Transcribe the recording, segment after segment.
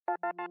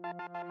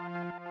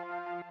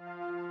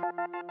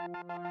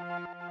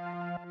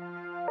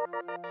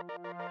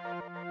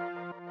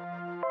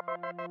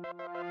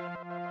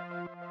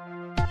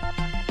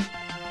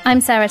I'm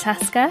Sarah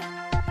Tasker.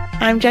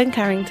 I'm Jen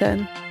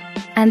Carrington.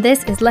 And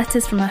this is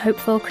Letters from a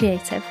Hopeful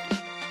Creative.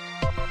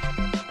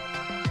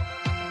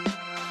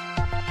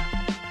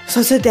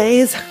 So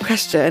today's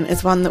question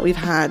is one that we've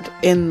had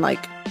in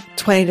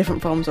 20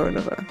 different forms or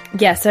another.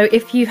 Yeah, so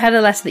if you've had a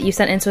letter that you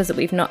sent in to us that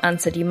we've not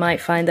answered, you might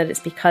find that it's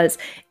because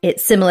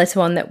it's similar to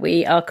one that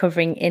we are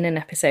covering in an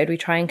episode. We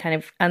try and kind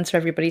of answer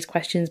everybody's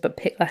questions, but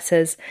pick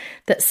letters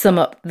that sum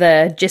up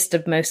the gist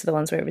of most of the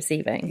ones we're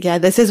receiving. Yeah,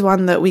 this is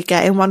one that we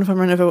get in one form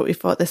or another, but we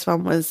thought this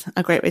one was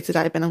a great way to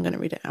dive in. I'm going to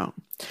read it out.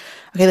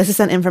 Okay, this is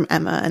sent in from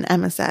Emma, and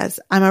Emma says,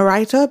 I'm a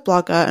writer,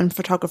 blogger, and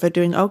photographer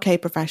doing okay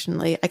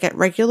professionally. I get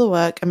regular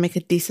work and make a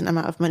decent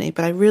amount of money,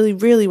 but I really,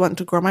 really want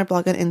to grow my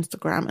blog and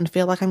Instagram and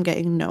feel like I'm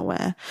getting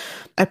nowhere.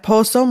 I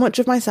pour so much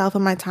of myself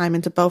and my time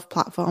into both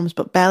platforms,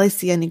 but barely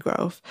see any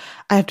growth.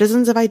 I have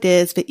dozens of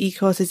ideas for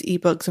e-courses,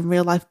 ebooks, and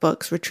real-life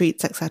books,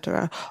 retreats,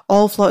 etc.,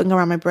 all floating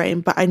around my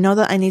brain, but I know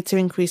that I need to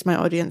increase my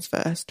audience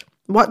first.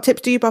 What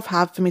tips do you both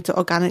have for me to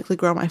organically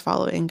grow my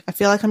following? I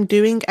feel like I'm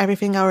doing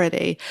everything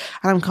already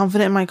and I'm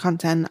confident in my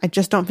content. I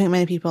just don't think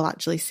many people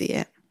actually see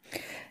it.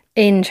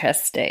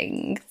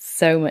 Interesting.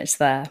 So much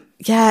there.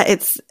 Yeah,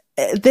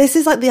 this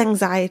is the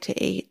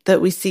anxiety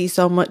that we see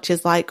so much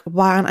is why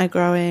aren't I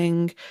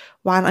growing?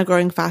 Why aren't I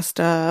growing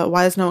faster?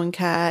 Why does no one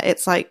care?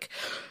 It's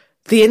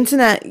the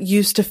internet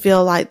used to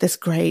feel like this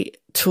great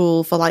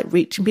tool for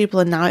reaching people,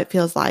 and now it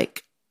feels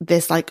like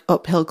this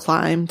uphill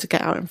climb to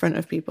get out in front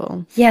of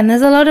people. Yeah, and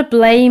there's a lot of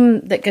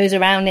blame that goes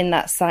around in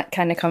that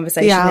kind of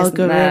conversation. The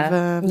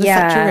algorithm, the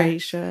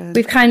saturation.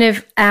 We've kind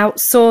of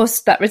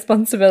outsourced that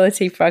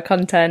responsibility for our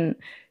content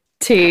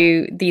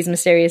to these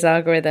mysterious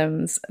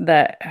algorithms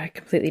that are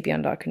completely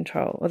beyond our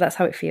control. Well, that's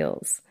how it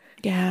feels.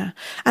 Yeah.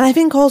 And I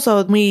think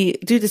also we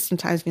do this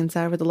sometimes, me and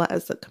Sarah, with the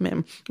letters that come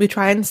in. We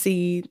try and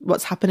see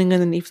what's happening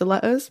underneath the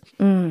letters.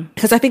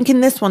 Because I think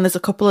in this one, there's a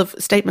couple of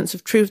statements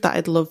of truth that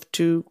I'd love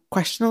to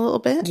question a little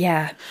bit.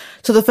 Yeah.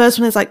 So the first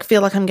one is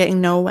feel like I'm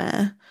getting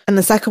nowhere. And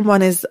the second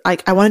one is I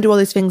want to do all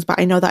these things, but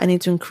I know that I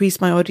need to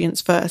increase my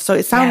audience first. So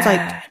it sounds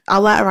like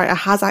our letter writer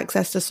has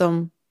access to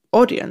some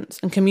audience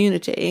and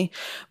community,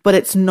 but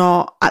it's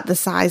not at the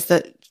size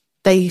that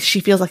she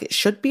feels like it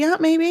should be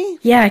at, maybe.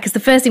 Yeah, because the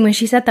first thing when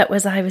she said that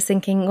was I was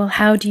thinking, well,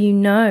 how do you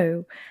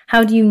know?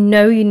 How do you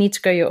know you need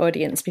to grow your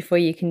audience before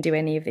you can do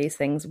any of these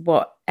things?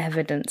 What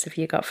evidence have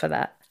you got for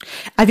that?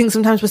 I think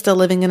sometimes we're still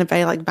living in a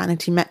very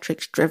vanity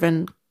metrics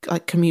driven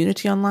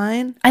community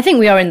online. I think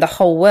we are in the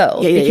whole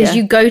world because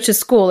you go to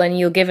school and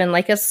you're given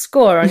a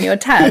score on your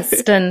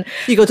test, and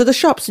you go to the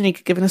shops and you're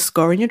given a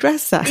score on your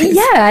dress size.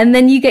 Yeah, and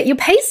then you get your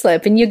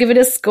payslip and you're given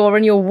a score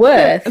on your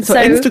worth. And so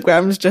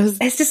Instagram's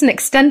it's just an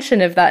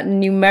extension of that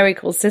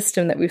numerical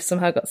system that we've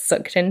somehow got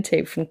sucked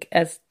into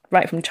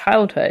right from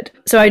childhood.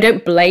 So I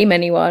don't blame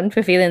anyone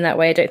for feeling that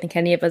way. I don't think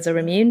any of us are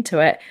immune to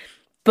it.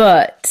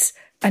 But,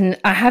 and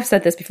I have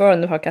said this before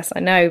on the podcast,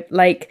 I know,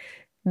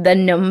 the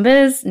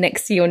numbers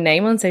next to your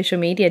name on social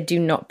media do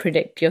not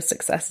predict your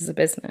success as a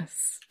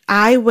business.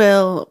 I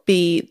will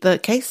be the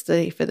case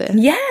study for this.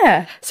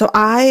 Yeah. So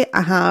I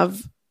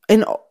have,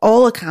 in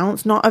all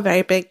accounts, not a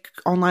very big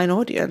online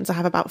audience. I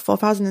have about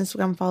 4,000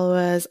 Instagram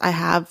followers. I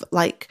have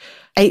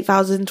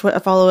 8,000 Twitter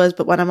followers,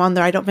 but when I'm on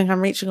there, I don't think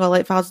I'm reaching all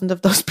 8,000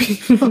 of those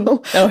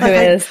people. Oh, who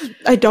is?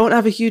 I don't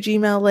have a huge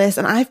email list,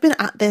 and I've been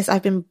at this.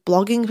 I've been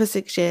blogging for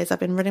 6 years. I've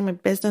been running my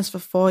business for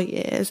 4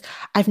 years.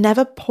 I've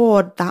never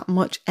poured that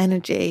much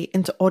energy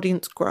into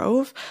audience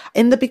growth.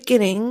 In the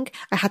beginning,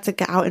 I had to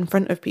get out in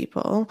front of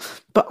people,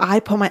 but I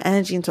pour my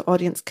energy into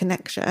audience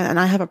connection, and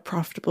I have a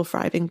profitable,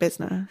 thriving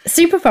business.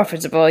 Super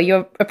profitable.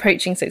 You're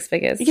approaching 6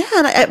 figures.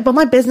 Yeah, but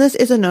my business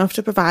is enough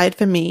to provide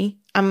for me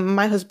and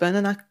my husband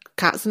and our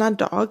cats and our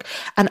dog.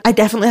 And I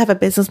definitely have a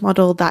business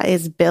model that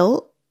is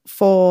built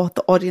for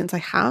the audience I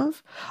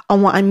have.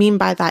 And what I mean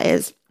by that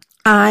is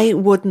I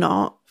would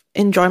not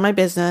enjoy my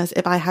business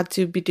if I had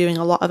to be doing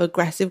a lot of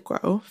aggressive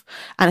growth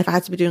and if I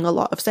had to be doing a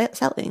lot of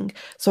selling.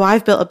 So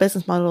I've built a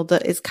business model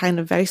that is kind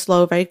of very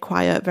slow, very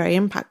quiet, very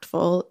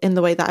impactful in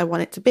the way that I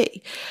want it to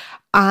be.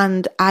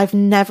 And I've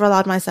never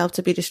allowed myself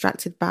to be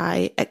distracted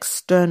by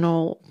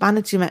external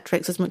vanity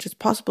metrics as much as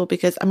possible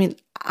because,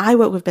 I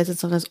work with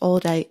business owners all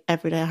day,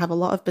 every day. I have a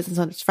lot of business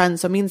owners friends.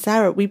 So me and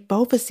Sarah, we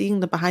both are seeing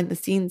the behind the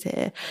scenes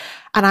here.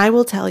 And I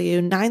will tell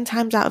you, 9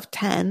 times out of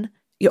 10,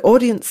 your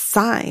audience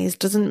size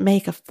doesn't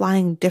make a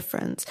flying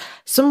difference.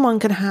 Someone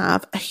can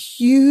have a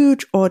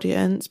huge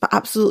audience, but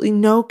absolutely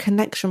no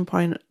connection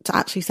point to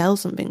actually sell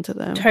something to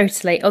them.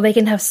 Totally. Or they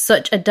can have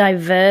such a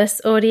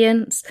diverse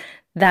audience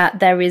that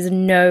there is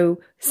no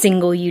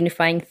single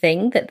unifying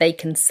thing that they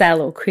can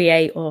sell or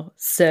create or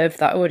serve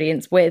that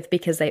audience with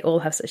because they all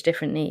have such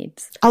different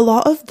needs. A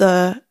lot of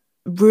the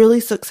really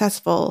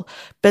successful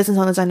business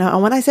owners I know.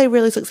 And when I say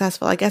really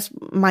successful, I guess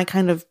my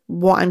kind of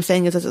what I'm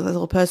saying is a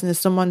successful person is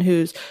someone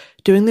who's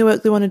doing the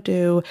work they want to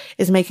do,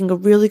 is making a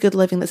really good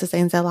living that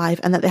sustains their life,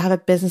 and that they have a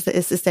business that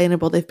is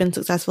sustainable. They've been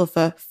successful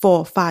for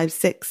 4, 5,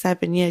 6,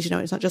 7 years. You know,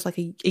 it's not just like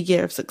a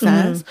year of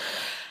success.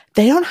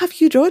 They don't have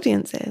huge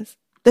audiences.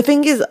 The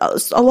thing is,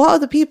 a lot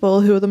of the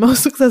people who are the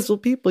most successful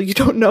people, you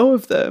don't know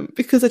of them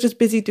because they're just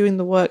busy doing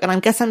the work. And I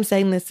guess I'm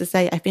saying this to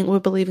say, I think we're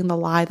believing the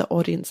lie that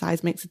audience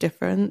size makes a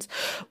difference,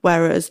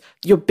 whereas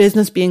your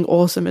business being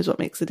awesome is what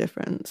makes a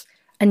difference.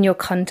 And your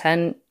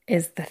content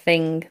is the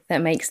thing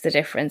that makes the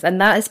difference.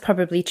 And that is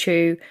probably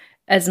true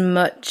as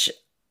much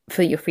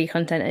for your free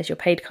content as your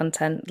paid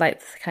content, like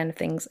the kind of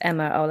things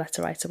Emma, our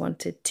letter writer,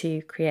 wanted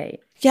to create.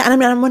 Yeah, and I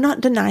mean, we're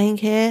not denying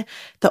here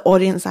that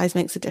audience size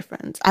makes a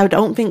difference. I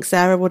don't think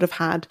Sarah would have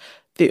had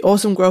the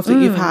awesome growth that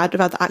you've had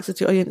without the access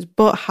to your audience.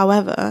 But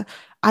however,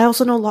 I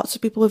also know lots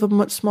of people with a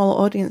much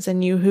smaller audience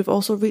than you who've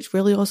also reached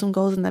really awesome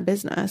goals in their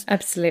business.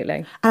 Absolutely.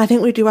 And I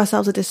think we do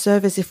ourselves a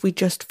disservice if we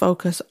just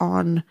focus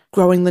on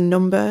growing the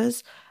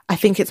numbers. I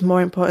think it's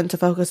more important to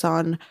focus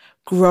on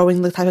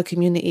growing the type of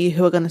community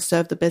who are going to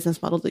serve the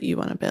business model that you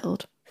want to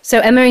build. So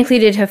Emma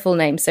included her full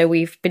name, so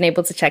we've been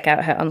able to check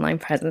out her online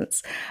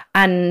presence.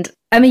 And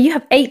Emma, you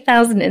have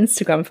 8,000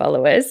 Instagram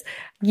followers.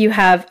 You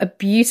have a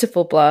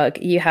beautiful blog.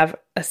 You have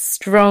a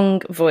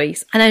strong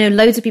voice. And I know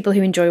loads of people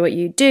who enjoy what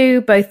you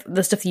do, both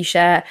the stuff you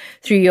share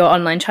through your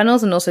online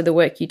channels and also the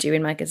work you do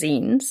in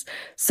magazines.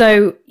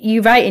 So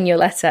you write in your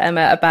letter,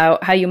 Emma,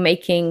 about how you're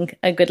making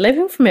a good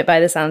living from it by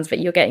the sounds of it.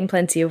 You're getting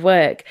plenty of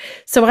work.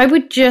 So I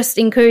would just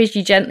encourage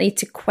you gently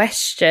to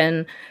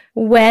question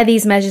where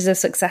these measures of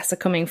success are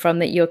coming from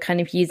that you're kind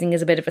of using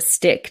as a bit of a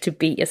stick to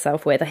beat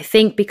yourself with. I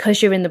think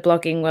because you're in the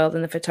blogging world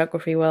and the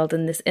photography world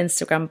and this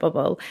Instagram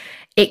bubble,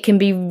 it can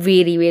be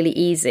really, really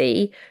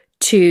easy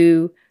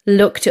to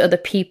look to other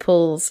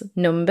people's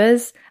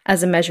numbers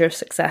as a measure of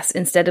success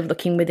instead of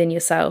looking within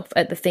yourself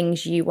at the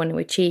things you want to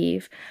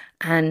achieve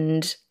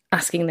and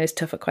asking those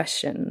tougher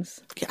questions.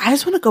 Yeah, I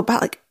just want to go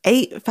back, like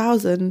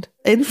 8,000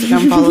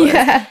 Instagram followers.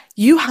 Yeah.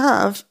 You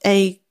have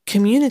a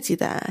community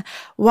there.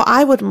 What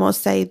I would more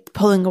say,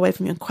 pulling away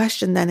from your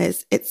question then,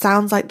 is it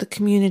sounds like the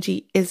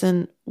community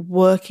isn't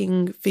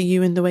working for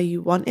you in the way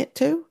you want it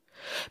to.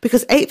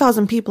 Because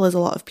 8,000 people is a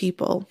lot of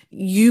people.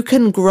 You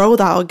can grow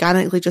that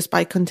organically just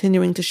by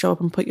continuing to show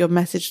up and put your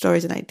message,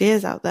 stories and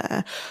ideas out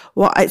there.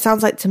 What it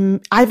sounds like to me,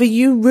 either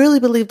you really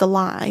believe the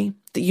lie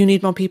that you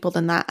need more people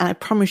than that, and I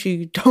promise you,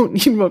 you don't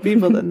need more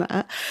people than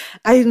that.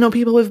 I know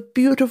people with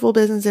beautiful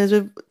businesses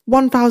with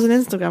 1,000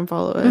 Instagram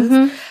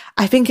followers.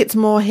 I think it's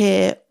more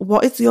here,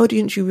 what is the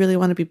audience you really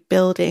want to be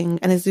building?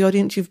 And is the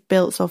audience you've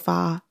built so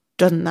far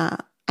done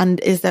that? And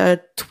is there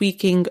a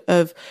tweaking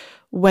of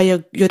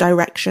where your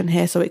direction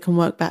here so it can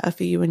work better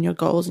for you and your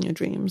goals and your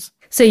dreams?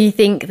 So you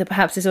think that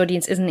perhaps this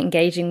audience isn't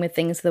engaging with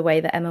things the way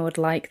that Emma would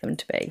like them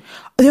to be?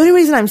 The only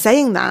reason I'm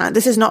saying that,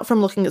 this is not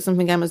from looking at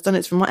something Emma's done,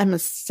 it's from what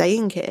Emma's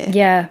saying here.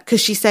 Yeah.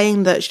 Because she's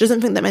saying that she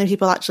doesn't think that many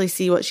people actually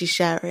see what she's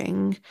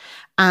sharing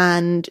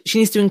and she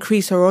needs to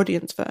increase her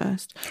audience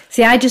first.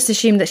 See, I just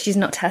assumed that she's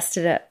not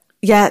tested it.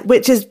 Yeah,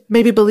 which is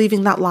maybe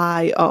believing that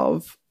lie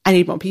of, I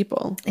need more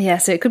people. Yeah,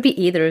 so it could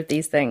be either of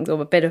these things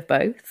or a bit of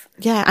both.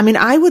 Yeah, I mean,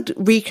 I would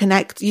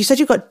reconnect. You said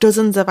you've got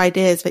dozens of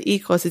ideas for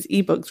e-courses,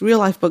 ebooks, real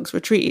life books,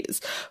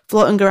 retreats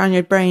floating around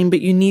your brain,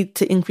 but you need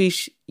to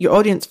increase your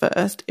audience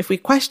first. If we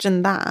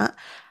question that,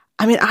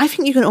 I mean, I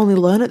think you can only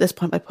learn at this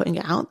point by putting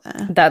it out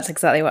there. That's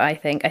exactly what I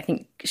think. I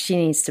think she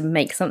needs to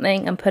make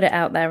something and put it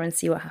out there and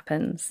see what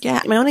happens.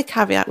 Yeah, my only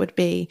caveat would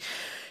be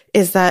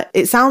is that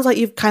it sounds like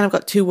you've kind of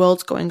got two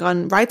worlds going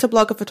on. Writer,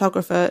 blogger,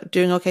 photographer,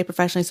 doing okay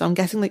professionally, so I'm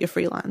guessing that you're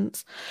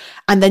freelance.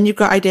 And then you've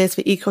got ideas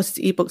for e-courses,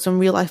 ebooks, and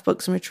real life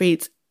books and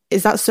retreats.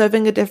 Is that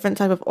serving a different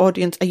type of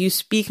audience? Are you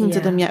speaking to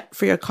them yet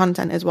for your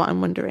content is what I'm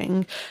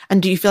wondering.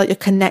 And do you feel like you're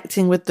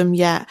connecting with them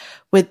yet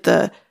with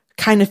the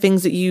kind of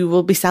things that you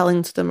will be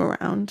selling to them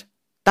around?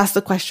 That's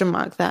the question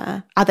mark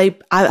there.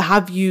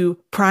 Have you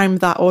primed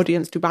that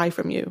audience to buy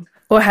from you?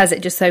 Or has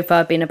it just so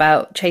far been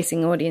about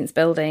chasing audience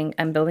building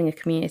and building a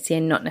community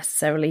and not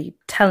necessarily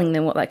telling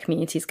them what that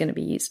community is going to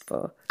be used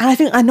for?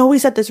 And I know we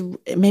said this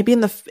maybe in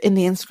the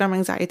Instagram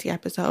anxiety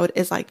episode,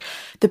 is like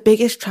the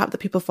biggest trap that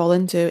people fall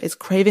into is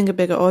craving a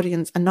bigger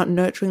audience and not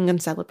nurturing and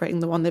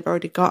celebrating the one they've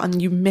already got,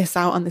 and you miss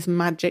out on this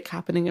magic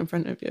happening in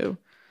front of you.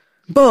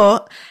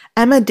 But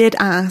Emma did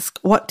ask,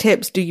 what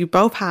tips do you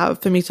both have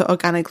for me to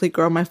organically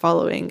grow my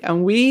following?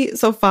 And we,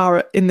 so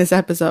far in this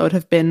episode,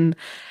 have been,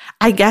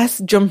 I guess,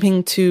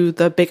 jumping to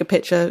the bigger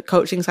picture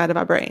coaching side of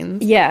our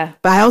brains. Yeah.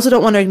 But I also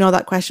don't want to ignore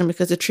that question,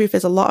 because the truth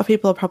is a lot of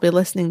people are probably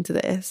listening to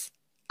this.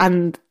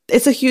 And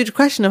it's a huge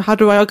question of how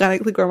do I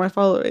organically grow my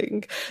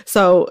following?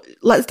 So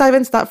let's dive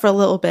into that for a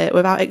little bit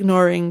without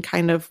ignoring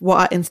kind of what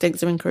our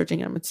instincts are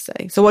encouraging Emma to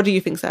say. So what do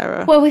you think,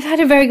 Sarah? Well, we've had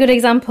a very good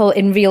example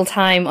in real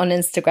time on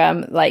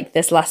Instagram, like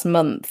this last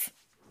month.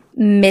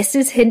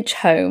 Mrs. Hinch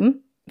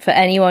Home, for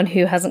anyone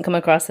who hasn't come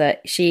across her,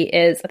 she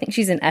is, I think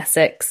she's in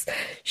Essex.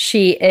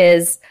 She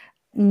is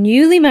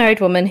newly married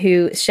woman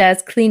who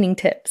shares cleaning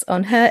tips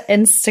on her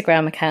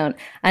Instagram account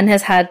and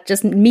has had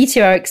just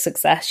meteoric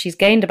success. She's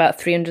gained about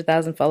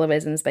 300,000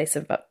 followers in the space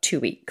of about 2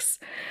 weeks,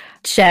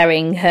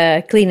 sharing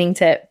her cleaning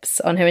tips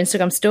on her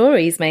Instagram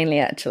stories mainly,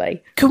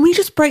 actually. Can we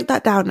just break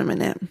that down a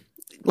minute?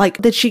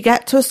 Like, did she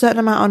get to a certain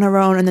amount on her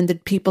own and then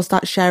did people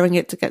start sharing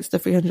it to get to the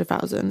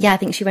 300,000? Yeah, I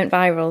think she went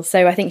viral.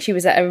 So I think she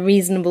was at a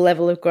reasonable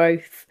level of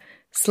growth,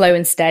 slow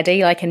and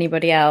steady like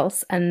anybody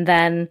else. And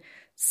then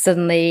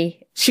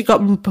suddenly... she got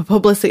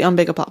publicity on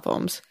bigger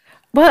platforms.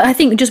 Well, I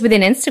think just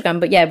within Instagram,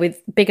 but yeah,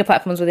 with bigger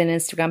platforms within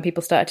Instagram,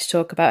 people started to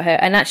talk about her.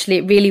 And actually,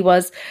 it really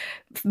was,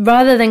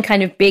 rather than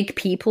kind of big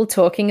people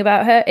talking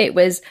about her, it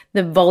was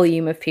the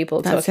volume of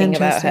people talking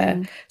about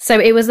her. So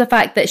it was the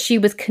fact that she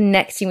was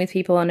connecting with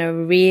people on a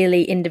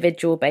really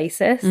individual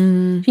basis.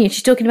 You know,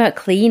 she's talking about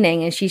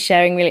cleaning and she's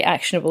sharing really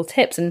actionable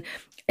tips. And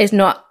it's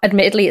not,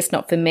 admittedly, it's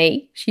not for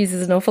me. She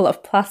uses an awful lot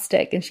of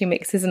plastic and she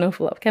mixes an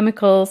awful lot of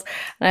chemicals.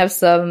 And I have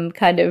some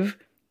kind of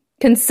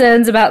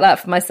concerns about that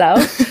for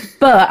myself.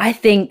 But I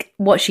think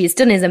what she's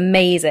done is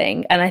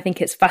amazing. And I think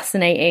it's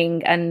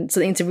fascinating and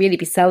something to really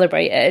be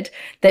celebrated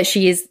that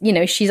she is, you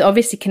know, she's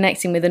obviously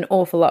connecting with an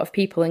awful lot of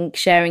people and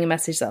sharing a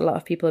message that a lot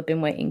of people have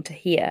been waiting to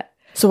hear.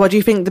 So what do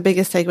you think the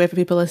biggest takeaway for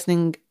people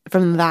listening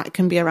from that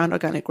can be around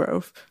organic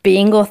growth?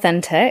 Being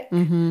authentic,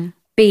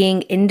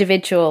 being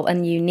individual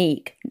and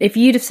unique. If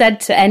you'd have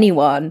said to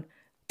anyone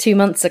 2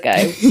 months ago,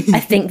 I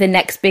think the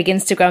next big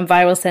Instagram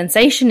viral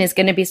sensation is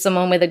going to be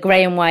someone with a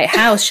grey and white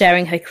house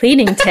sharing her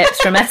cleaning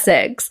tips from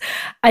Essex,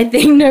 I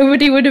think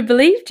nobody would have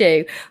believed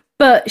you.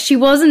 But she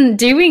wasn't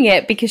doing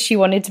it because she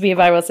wanted to be a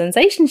viral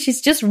sensation. She's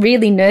just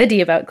really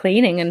nerdy about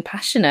cleaning and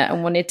passionate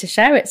and wanted to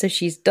share it, so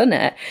she's done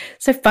it.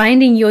 So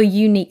finding your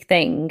unique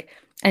thing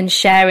and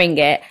sharing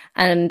it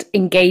and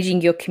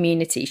engaging your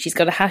community. She's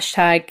got a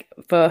hashtag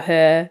for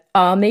her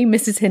army,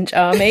 Mrs. Hinch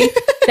Army.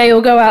 They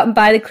all go out and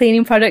buy the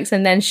cleaning products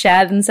and then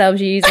share themselves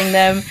using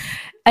them.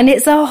 And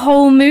it's a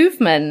whole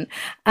movement.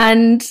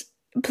 And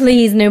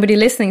please, nobody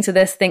listening to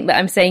this think that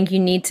I'm saying you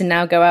need to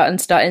now go out and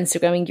start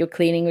Instagramming your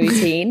cleaning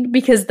routine,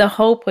 because the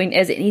whole point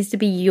is it needs to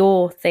be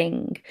your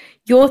thing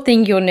you're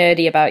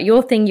nerdy about,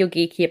 your thing you're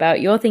geeky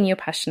about, your thing you're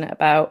passionate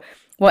about,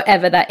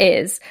 whatever that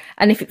is.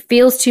 And if it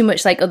feels too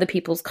much like other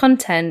people's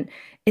content,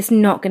 it's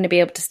not going to be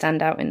able to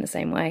stand out in the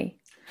same way.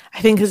 I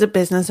think as a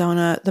business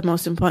owner, the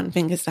most important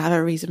thing is to have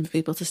a reason for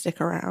people to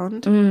stick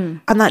around.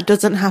 And that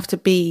doesn't have to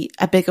be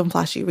a big and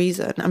flashy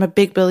reason. I'm a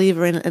big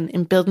believer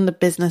in building the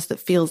business that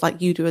feels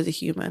like you do as a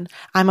human.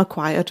 I'm a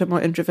quieter, more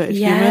introverted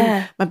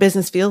human. My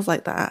business feels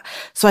like that.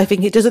 So I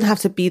think it doesn't have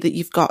to be that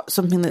you've got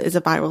something that is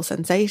a viral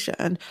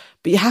sensation,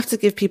 but you have to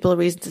give people a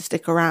reason to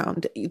stick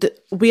around.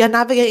 We are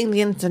navigating the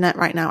internet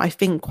right now, I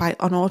think,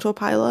 quite on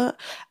autopilot.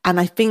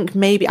 And I think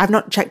maybe, I've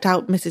not checked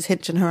out Mrs.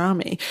 Hinch and her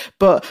army,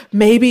 but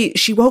maybe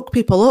she woke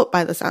people up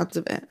by the sounds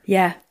of it.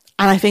 Yeah.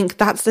 And I think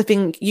that's the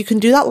thing. You can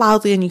do that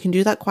loudly and you can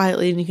do that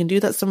quietly and you can do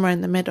that somewhere in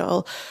the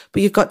middle,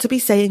 but you've got to be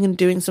saying and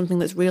doing something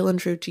that's real and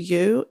true to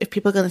you if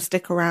people are going to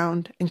stick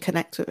around and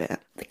connect with it.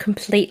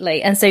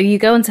 Completely. And so you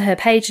go onto her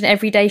page and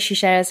every day she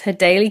shares her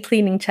daily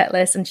cleaning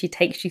checklist and she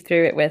takes you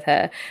through it with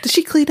her. Does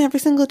she clean every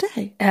single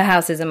day? Her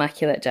house is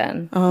immaculate,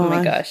 Jen. Oh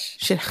my gosh.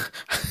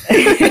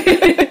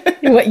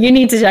 What, you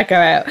need to check her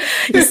out.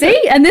 You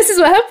see? And this is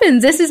what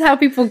happens. This is how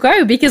people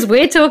grow, because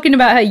we're talking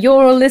about her.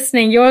 You're all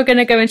listening. You're going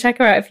to go and check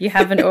her out if you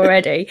haven't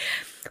already.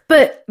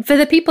 But for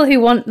the people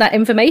who want that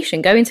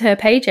information, going to her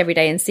page every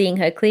day and seeing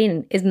her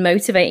clean is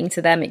motivating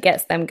to them. It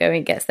gets them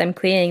going, gets them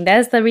cleaning.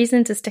 There's the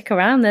reason to stick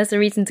around. There's the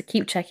reason to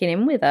keep checking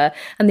in with her.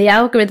 And the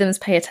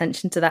algorithms pay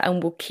attention to that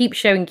and will keep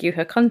showing you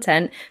her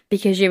content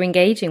because you're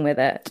engaging with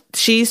it.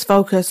 She's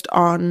focused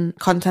on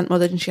content more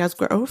than she has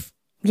growth.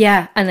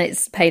 Yeah, and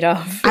it's paid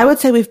off. I would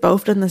say we've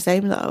both done the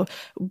same, though.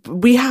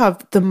 We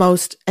have the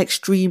most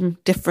extreme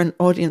different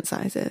audience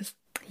sizes.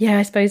 Yeah,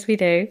 I suppose we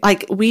do.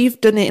 Like, we've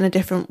done it in a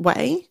different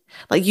way.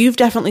 Like, you've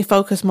definitely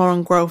focused more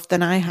on growth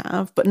than I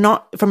have, but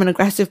not from an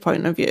aggressive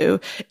point of view.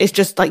 It's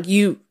just like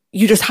you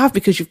just have,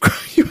 because you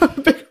have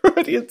a bigger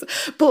audience.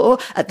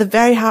 But at the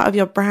very heart of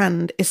your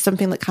brand is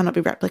something that cannot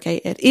be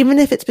replicated. Even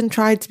if it's been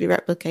tried to be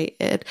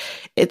replicated,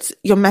 it's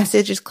your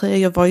message is clear,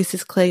 your voice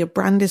is clear, your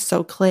brand is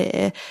so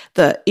clear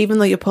that even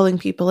though you're pulling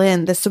people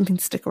in, there's something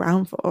to stick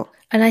around for.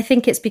 And I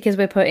think it's because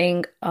we're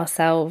putting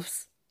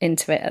ourselves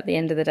into it at the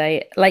end of the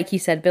day. Like you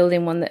said,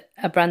 building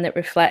a brand that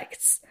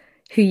reflects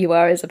who you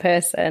are as a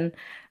person.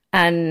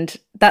 And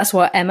that's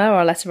what Emma,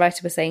 our letter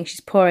writer, was saying.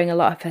 She's pouring a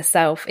lot of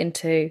herself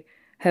into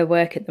her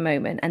work at the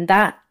moment. And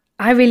that,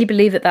 I really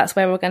believe that that's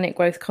where organic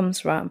growth comes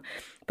from.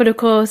 But of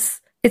course,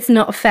 it's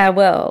not a fair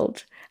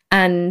world.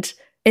 And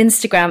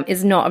Instagram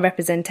is not a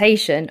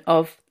representation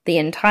of the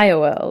entire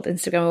world.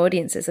 Instagram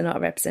audiences are not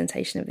a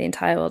representation of the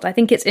entire world. I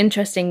think it's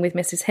interesting with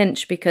Mrs.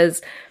 Hinch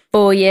because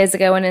 4 years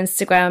ago on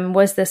Instagram,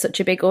 was there such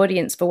a big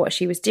audience for what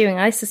she was doing?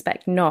 I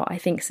suspect not. I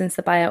think since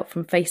the buyout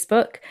from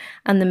Facebook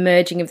and the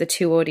merging of the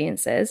two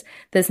audiences,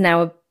 there's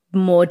now a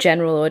more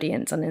general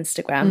audience on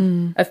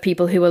Instagram of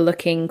people who are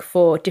looking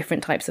for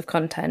different types of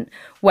content.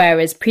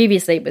 Whereas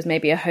previously it was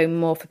maybe a home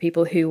more for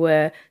people who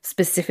were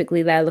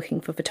specifically there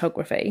looking for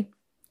photography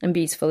and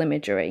beautiful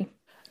imagery.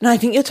 No, I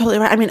think you're totally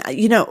right. I mean,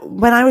 you know,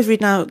 when I was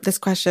reading out this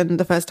question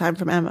the first time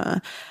from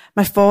Emma,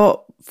 my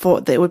thought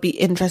that it would be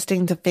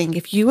interesting to think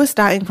if you were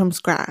starting from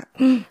scratch.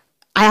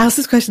 I ask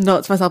this question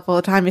not to myself all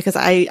the time because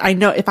I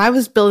know if I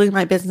was building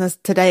my business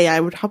today, I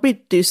would probably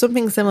do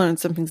something similar and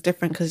something's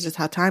different because just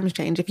how times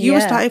change. If you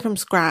were starting from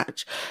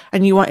scratch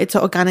and you wanted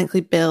to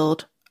organically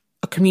build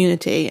a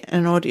community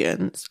and an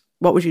audience,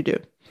 what would you do?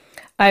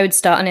 I would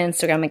start on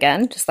Instagram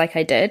again, just like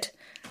I did.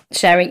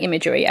 Sharing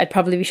imagery. I'd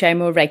probably be sharing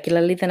more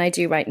regularly than I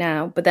do right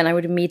now, but then I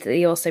would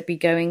immediately also be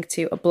going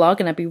to a blog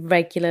and I'd be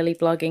regularly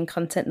blogging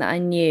content that I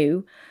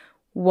knew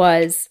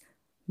was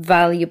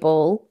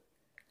valuable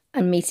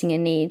and meeting a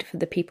need for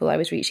the people I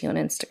was reaching on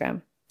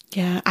Instagram.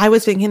 Yeah, I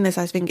was thinking this.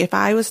 I was thinking if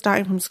I was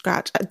starting from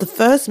scratch, the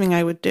first thing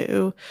I would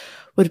do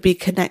would be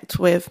connect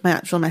with my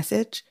actual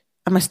message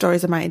and my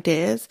stories and my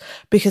ideas,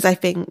 because I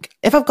think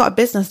if I've got a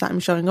business that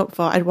I'm showing up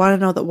for, I'd want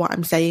to know that what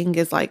I'm saying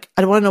is like,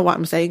 I want to know what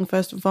I'm saying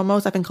first and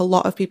foremost. I think a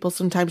lot of people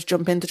sometimes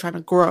jump into trying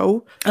to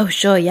grow. Oh,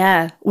 sure,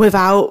 yeah.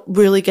 Without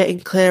really getting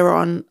clear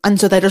on, and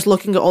so they're just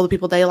looking at all the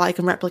people they like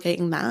and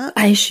replicating that.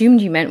 I assumed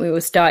you meant we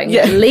were starting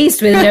at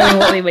least with knowing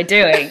what we were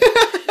doing.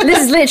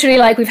 This is literally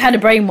like we've had a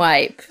brain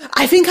wipe.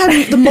 I think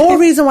the more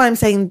reason why I'm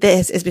saying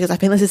this is because I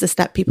think this is a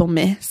step people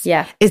miss.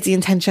 Yeah. Is the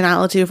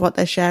intentionality of what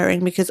they're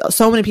sharing, because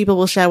so many people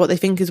will share what they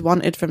think is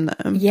wanted from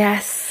them.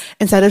 Yes.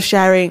 Instead of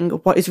sharing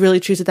what is really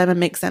true to them and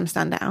makes them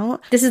stand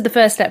out. This is the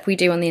first step we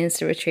do on the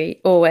Insta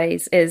retreat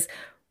always is,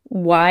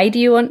 why do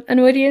you want an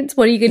audience?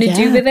 What are you going to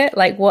do with it?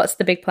 Like, what's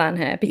the big plan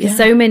here? Because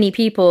so many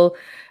people,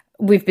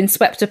 we've been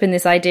swept up in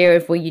this idea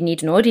of, well, you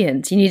need an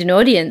audience.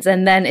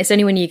 And then it's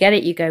only when you get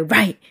it, you go,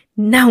 right,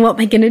 now what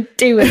am I going to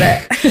do with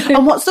it?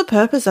 And what's the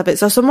purpose of it?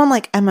 So someone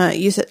like Emma,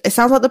 you said, it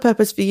sounds like the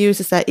purpose for you is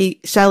to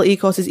sell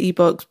e-courses,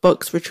 e-books,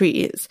 books,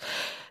 retreats.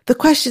 The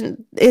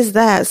question is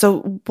there.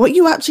 So what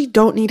you actually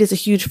don't need is a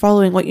huge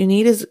following. What you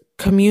need is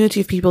community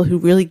of people who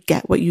really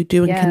get what you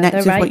do and connect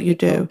with what you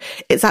do.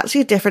 It's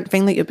actually a different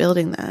thing that you're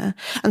building there.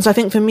 And so I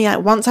think for me,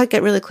 once I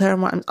get really clear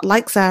on what I'm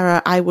like,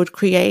 Sarah, I would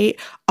create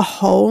a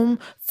home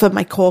for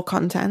my core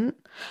content.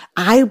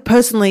 I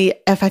personally,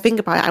 if I think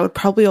about it, I would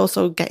probably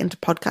also get into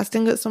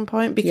podcasting at some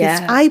point, because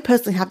I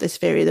personally have this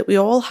theory that we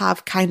all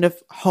have kind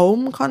of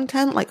home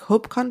content, like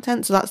hub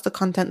content. So that's the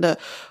content that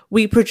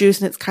we produce,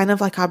 and it's kind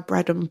of like our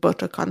bread and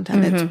butter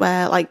content. It's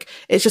where like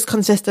it's just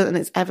consistent and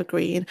it's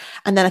evergreen.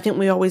 And then I think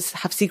we always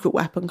have secret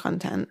weapon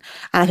content.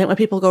 And I think where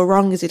people go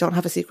wrong is they don't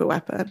have a secret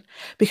weapon,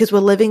 because we're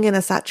living in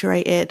a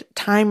saturated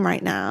time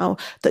right now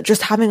that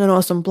just having an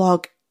awesome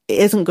blog, it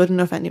isn't good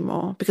enough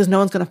anymore, because no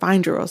one's going to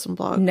find your awesome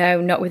blog.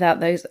 No, not without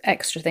those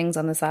extra things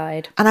on the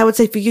side. And I would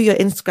say for you, your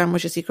Instagram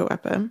was your secret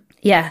weapon.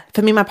 Yeah.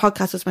 For me, my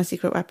podcast was my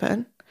secret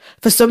weapon.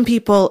 For some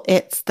people,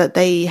 it's that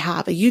they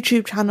have a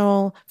YouTube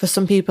channel. For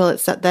some people,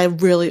 it's that they're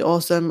really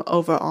awesome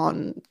over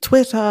on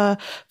Twitter.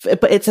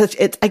 But it's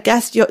I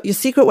guess your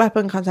secret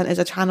weapon content is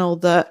a channel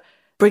that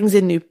brings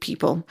in new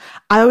people.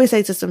 I always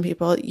say to some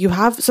people,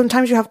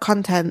 sometimes you have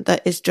content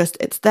that is just,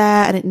 it's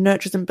there and it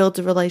nurtures and builds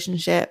a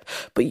relationship,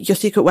 but your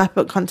secret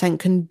weapon content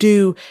can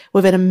do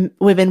within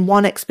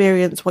one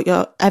experience what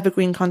your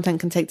evergreen content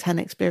can take 10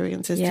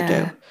 experiences to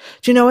do.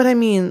 Do you know what I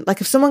mean?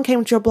 Like if someone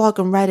came to your blog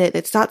and read it,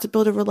 they'd start to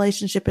build a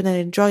relationship and then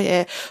enjoy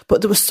it.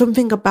 But there was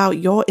something about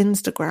your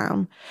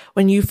Instagram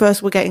when you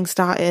first were getting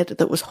started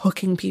that was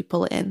hooking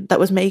people in, that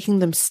was making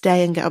them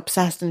stay and get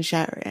obsessed and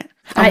share it.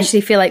 I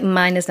actually feel like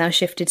mine has now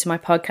shifted to my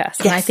podcast.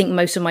 And I think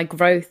most of my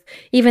growth,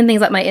 even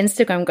things like my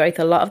Instagram growth,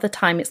 a lot of the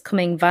time it's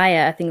coming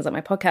via things like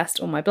my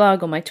podcast or my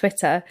blog or my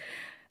Twitter,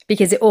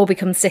 because it all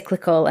becomes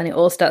cyclical and it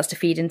all starts to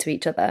feed into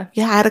each other.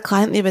 Yeah, I had a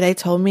client the other day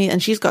told me,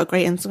 and she's got a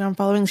great Instagram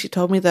following. She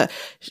told me that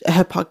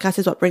her podcast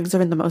is what brings her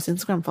in the most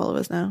Instagram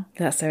followers now.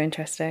 That's so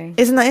interesting.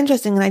 Isn't that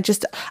interesting? And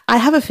I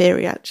have a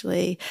theory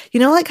actually. You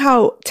know, like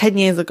how 10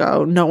 years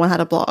ago, no one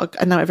had a blog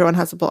and now everyone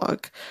has a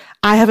blog.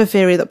 I have a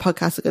theory that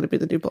podcasts are going to be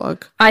the new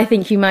blog. I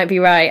think you might be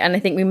right. And I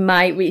think we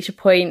might reach a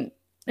point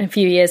a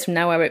few years from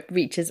now where it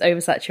reaches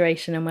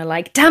oversaturation and we're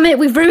like, damn it,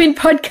 we've ruined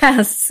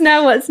podcasts.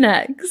 Now what's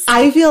next?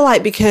 I feel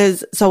like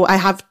so I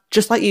have,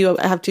 just like you,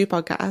 I have 2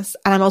 podcasts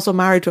and I'm also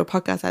married to a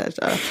podcast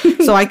editor.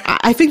 So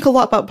I think a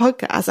lot about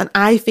podcasts, and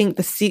I think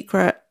the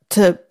secret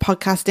to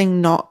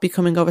podcasting not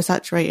becoming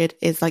oversaturated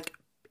is like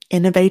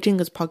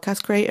innovating as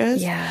podcast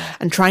creators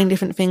and trying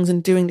different things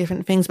and doing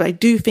different things. But I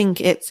do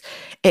think it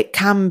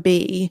can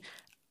be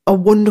a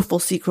wonderful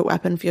secret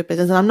weapon for your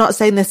business. And I'm not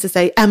saying this to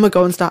say, Emma,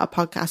 go and start a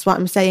podcast. What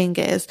I'm saying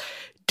is,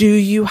 do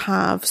you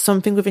have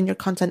something within your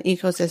content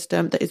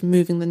ecosystem that is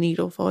moving the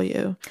needle for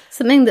you?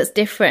 Something that's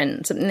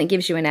different, something that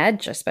gives you an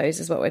edge, I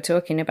suppose, is what we're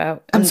talking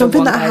about. And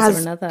something that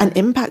has an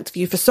impact for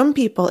you. For some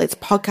people, it's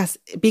podcasts,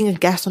 being a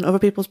guest on other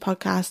people's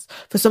podcasts.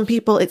 For some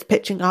people, it's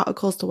pitching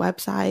articles to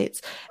websites.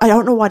 I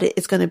don't know what it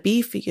is going to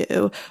be for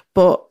you,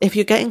 but if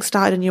you're getting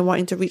started and you're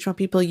wanting to reach more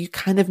people, you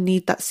kind of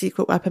need that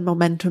secret weapon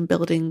momentum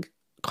building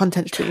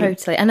content to you.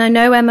 Totally. And I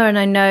know Emma, and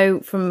I know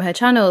from her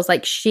channels,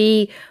 like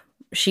she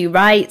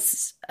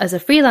writes as a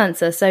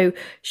freelancer, so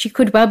she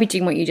could well be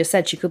doing what you just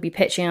said. She could be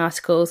pitching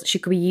articles. She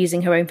could be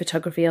using her own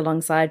photography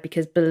alongside,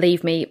 because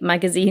believe me,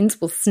 magazines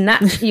will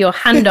snatch your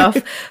hand off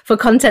for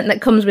content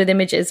that comes with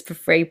images for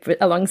free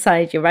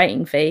alongside your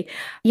writing fee.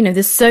 You know,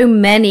 there's so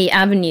many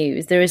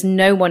avenues. There is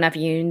no one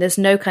avenue. There's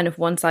no kind of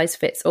one size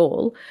fits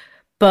all.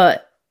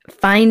 But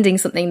finding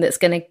something that's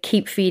going to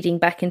keep feeding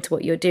back into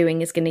what you're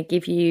doing is going to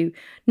give you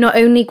not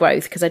only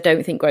growth, because I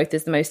don't think growth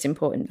is the most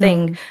important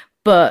thing,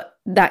 but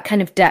that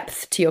kind of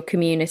depth to your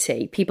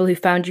community, people who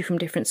found you from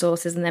different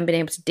sources and then been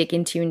able to dig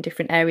into you in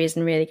different areas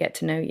and really get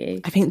to know you.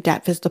 I think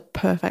depth is the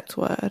perfect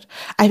word.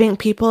 I think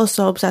people are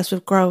so obsessed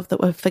with growth that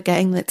we're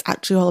forgetting that it's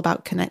actually all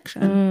about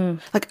connection.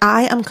 Like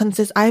I've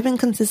been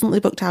consistently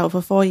booked out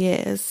for 4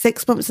 years,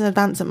 6 months in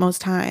advance at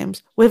most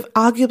times, with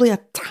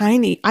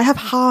arguably I have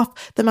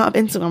half the amount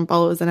of Instagram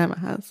followers than Emma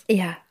has.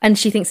 Yeah. And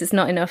she thinks it's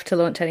not enough to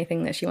launch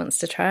anything that she wants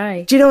to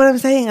try. Do you know what I'm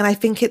saying? And I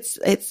think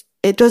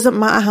it doesn't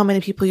matter how many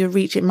people you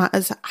reach, it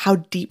matters how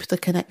deep the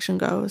connection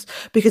goes.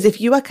 Because if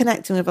you are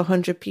connecting with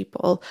 100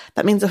 people,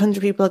 that means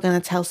 100 people are going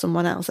to tell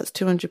someone else. That's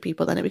 200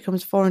 people, then it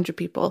becomes 400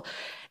 people.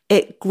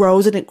 It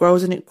grows and it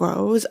grows and it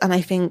grows. And I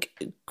think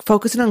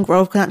focusing on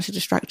growth can actually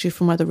distract you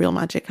from where the real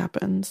magic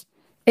happens.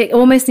 It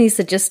almost needs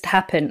to just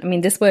happen. I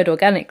mean, this word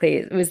organically,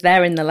 it was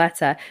there in the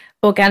letter.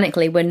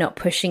 Organically, we're not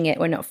pushing it.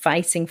 We're not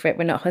fighting for it.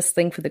 We're not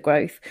hustling for the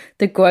growth.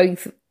 The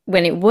growth,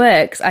 when it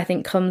works, I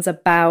think comes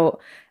about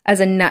as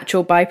a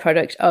natural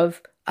byproduct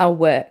of our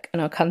work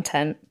and our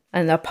content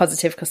and our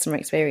positive customer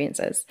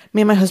experiences.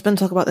 Me and my husband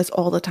talk about this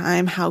all the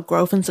time, how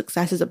growth and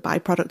success is a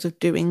byproduct of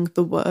doing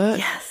the work.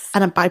 Yes.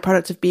 And a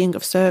byproduct of being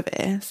of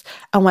service.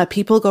 And where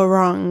people go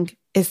wrong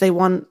is they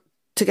want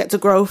to get to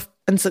growth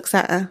and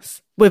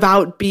success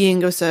without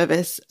being of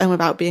service and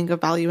without being of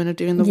value and of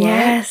doing the work.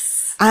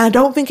 Yes. And I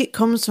don't think it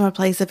comes from a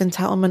place of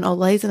entitlement or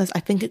laziness. I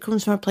think it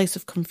comes from a place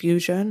of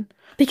confusion.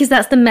 Because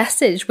that's the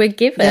message we're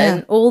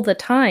given all the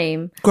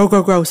time. Grow,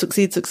 grow, grow,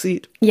 succeed,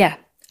 succeed. Yeah.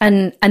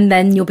 And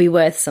then you'll be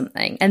worth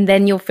something, and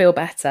then you'll feel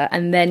better,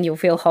 and then you'll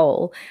feel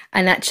whole.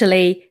 And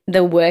actually,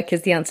 the work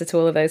is the answer to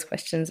all of those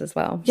questions as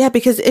well. Yeah,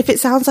 because if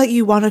it sounds like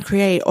you want to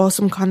create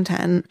awesome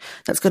content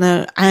that's going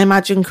to, I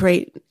imagine,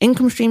 create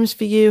income streams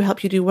for you,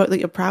 help you do work that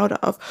you're proud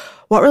of,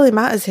 what really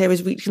matters here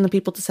is reaching the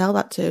people to sell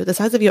that to. The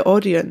size of your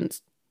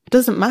audience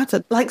doesn't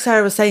matter. Like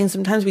Sarah was saying,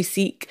 sometimes we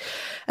seek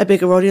a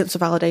bigger audience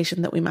of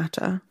validation that we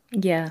matter.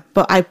 Yeah.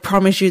 But I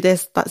promise you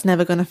this, that's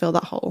never going to fill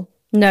that hole.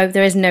 No,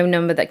 there is no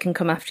number that can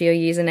come after your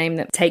username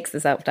that takes the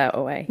self-doubt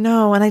away.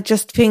 No, and I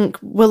just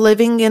think we're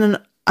living in an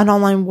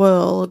online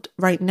world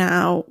right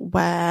now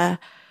where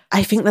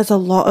I think there's a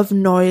lot of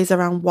noise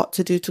around what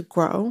to do to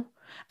grow.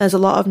 There's a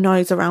lot of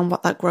noise around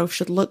what that growth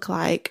should look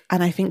like.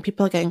 And I think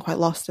people are getting quite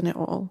lost in it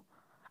all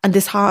and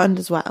disheartened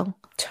as well.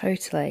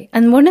 Totally.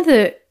 And one of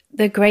the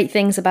great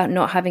things about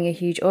not having a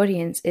huge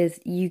audience is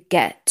you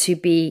get to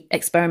be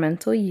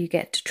experimental. You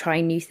get to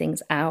try new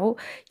things out.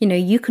 You know,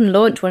 you can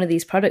launch one of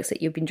these products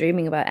that you've been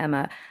dreaming about,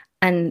 Emma,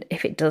 and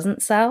if it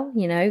doesn't sell,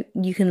 you know,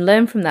 you can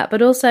learn from that.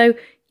 But also,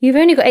 you've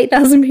only got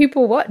 8,000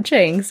 people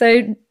watching.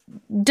 So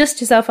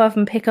dust yourself off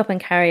and pick up and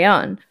carry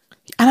on.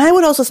 And I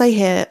would also say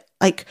here,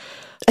 like,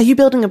 are you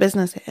building a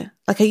business here?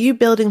 Like, are you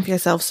building for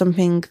yourself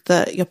something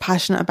that you're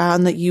passionate about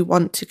and that you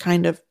want to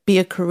kind of be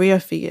a career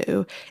for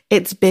you?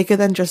 It's bigger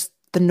than just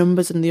the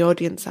numbers and the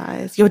audience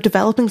size. You're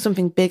developing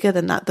something bigger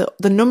than that.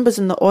 The numbers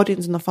and the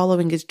audience and the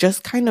following is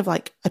just kind of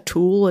like a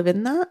tool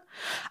within that.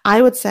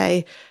 I would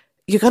say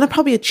you're going to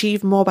probably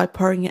achieve more by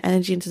pouring your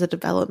energy into the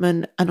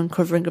development and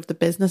uncovering of the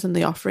business and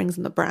the offerings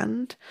and the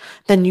brand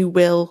than you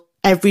will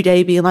every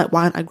day being like,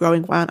 why aren't I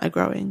growing? Why aren't I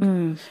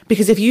growing?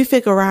 Because if you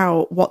figure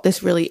out what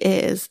this really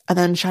is and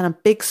then shine a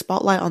big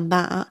spotlight on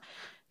that,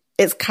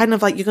 it's kind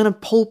of like you're going to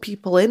pull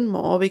people in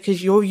more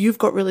because you've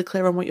got really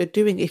clear on what you're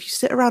doing. If you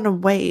sit around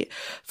and wait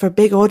for a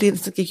big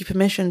audience to give you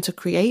permission to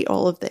create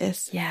all of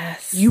this,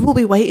 yes, you will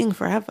be waiting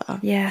forever.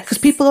 Yes. Because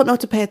people don't know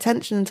to pay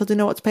attention until they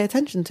know what to pay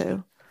attention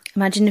to.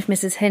 Imagine if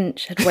Mrs.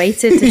 Hinch had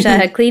waited to share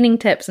her cleaning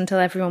tips until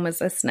everyone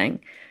was listening.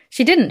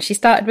 She didn't. She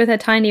started with her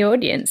tiny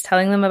audience,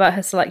 telling them about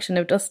her selection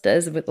of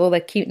dusters with all their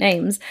cute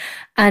names.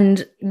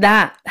 And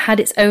that had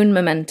its own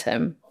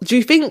momentum. Do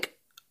you think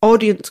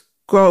audience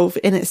growth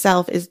in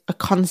itself is a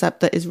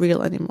concept that is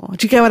real anymore?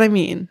 Do you get what I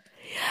mean?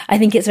 I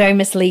think it's very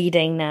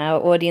misleading now,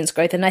 audience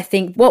growth. And I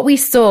think what we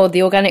saw,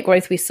 the organic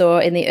growth we saw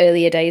in the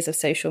earlier days of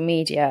social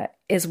media,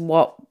 is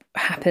what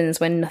happens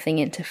when nothing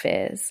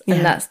interferes.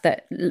 And that's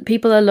that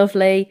people are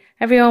lovely.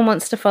 Everyone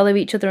wants to follow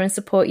each other and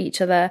support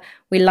each other.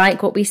 We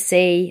like what we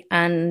see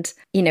and,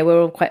 you know,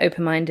 we're all quite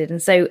open-minded.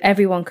 And so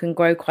everyone can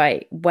grow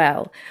quite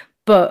well.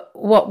 But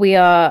what we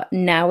are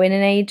now in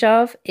an age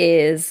of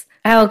is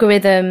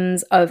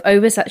algorithms of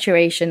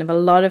oversaturation of a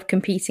lot of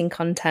competing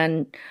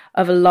content,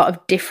 of a lot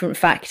of different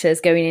factors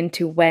going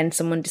into when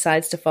someone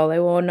decides to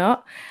follow or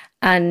not.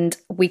 And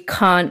we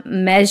can't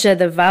measure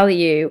the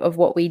value of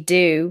what we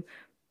do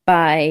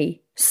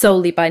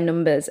solely by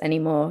numbers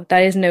anymore.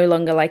 That is no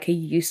longer like a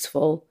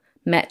useful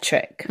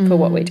metric for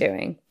what we're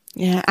doing.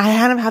 Yeah, I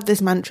kind of have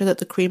this mantra that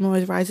the cream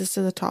always rises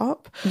to the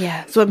top.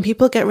 Yeah. So when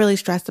people get really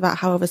stressed about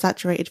how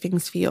oversaturated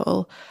things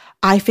feel,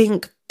 I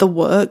think the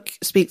work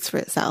speaks for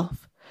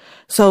itself.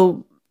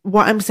 So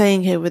what I'm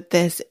saying here with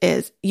this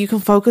is you can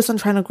focus on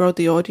trying to grow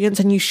the audience,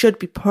 and you should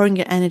be pouring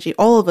your energy.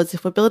 All of us,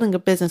 if we're building a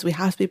business, we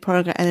have to be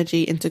pouring our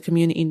energy into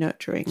community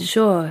nurturing.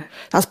 Sure.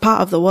 That's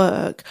part of the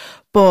work.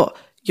 But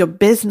your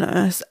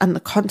business and the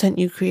content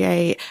you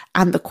create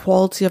and the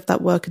quality of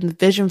that work and the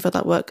vision for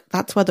that work,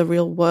 that's where the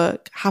real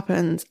work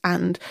happens.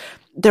 And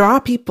there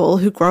are people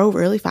who grow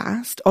really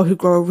fast or who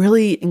grow a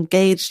really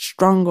engaged,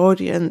 strong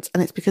audience,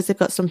 and it's because they've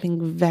got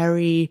something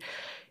very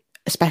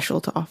special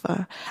to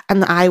offer.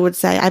 And I would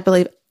say, I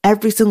believe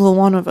every single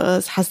one of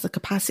us has the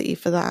capacity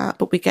for that,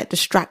 but we get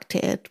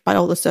distracted by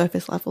all the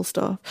surface level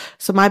stuff.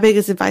 So my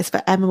biggest advice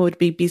for Emma would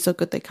be so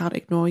good they can't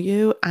ignore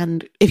you.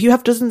 And if you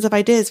have dozens of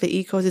ideas for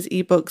e-courses,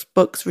 ebooks,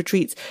 books,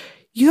 retreats,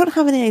 you don't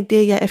have any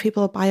idea yet if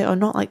people will buy it or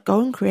not, like go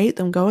and create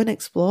them, go and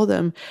explore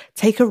them,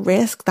 take a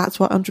risk. That's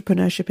what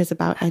entrepreneurship is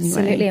about anyway.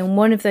 Absolutely. And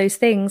one of those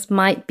things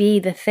might be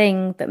the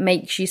thing that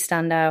makes you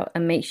stand out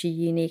and makes you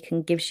unique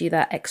and gives you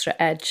that extra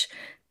edge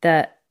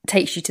that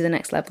takes you to the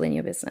next level in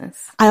your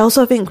business. I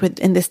also think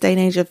in this day and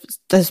age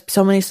there's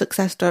so many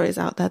success stories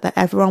out there that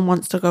everyone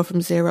wants to go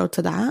from zero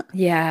to that.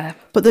 Yeah.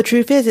 But the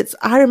truth is,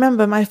 I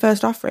remember my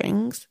first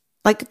offerings,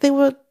 like they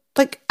were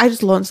like, I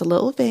just launched a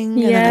little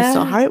thing and then I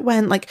saw how it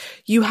went. Like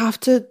you have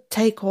to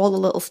take all the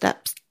little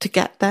steps to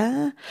get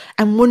there.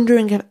 I'm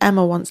wondering if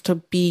Emma wants to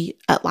be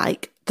at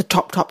like the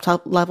top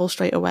level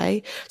straight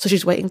away. So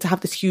she's waiting to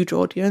have this huge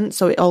audience.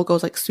 So it all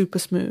goes like super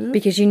smooth.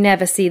 Because you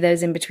never see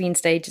those in between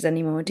stages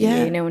anymore, do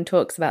you? No one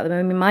talks about them.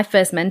 I mean, my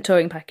first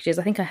mentoring packages,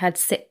 I think I had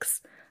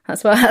 6.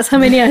 That's how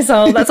many I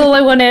sold. That's all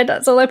I wanted.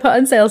 That's all I put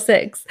on sale,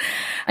 6.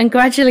 And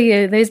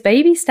gradually those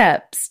baby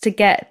steps to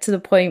get to the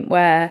point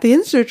where the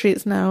Insta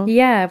retreats now.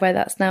 Yeah, where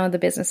that's now the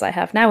business I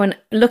have now. And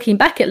looking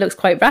back, it looks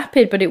quite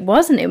rapid, but it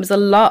wasn't. It was a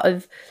lot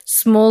of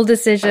small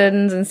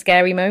decisions and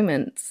scary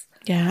moments.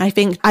 Yeah, I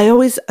think I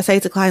always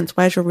say to clients,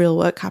 where's your real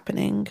work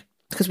happening?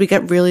 Because we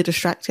get really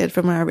distracted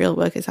from where our real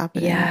work is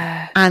happening.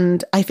 Yeah.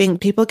 And I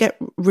think people get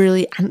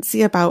really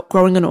antsy about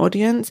growing an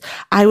audience.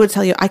 I would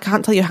tell you, I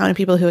can't tell you how many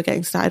people who are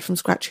getting started from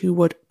scratch who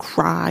would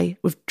cry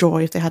with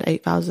joy if they had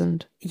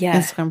 8,000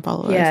 Instagram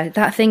followers. Yeah,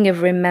 that thing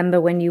of remember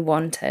when you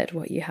wanted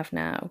what you have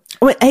now.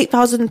 Well,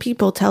 8,000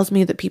 people tells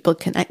me that people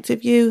connect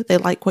with you. They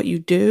like what you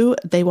do.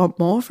 They want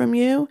more from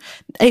you.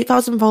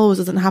 8,000 followers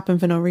doesn't happen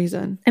for no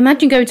reason.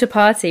 Imagine going to a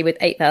party with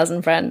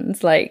 8,000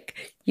 friends. Like,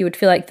 you would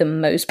feel like the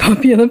most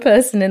popular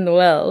person in the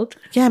world.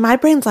 Yeah, my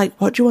brain's like,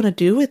 what do you want to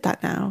do with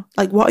that now?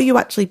 Like, what are you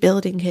actually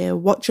building here?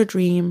 What's your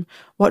dream?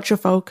 What's your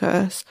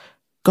focus?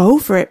 Go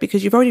for it,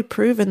 because you've already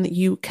proven that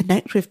you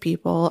connect with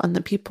people and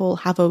that people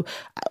have a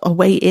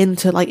way in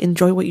to like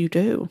enjoy what you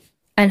do.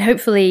 And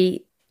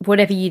hopefully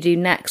whatever you do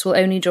next will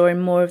only draw in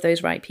more of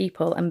those right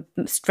people and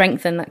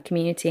strengthen that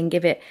community and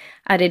give it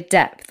added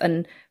depth.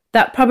 And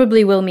that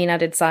probably will mean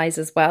added size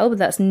as well, but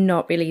that's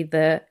not really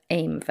the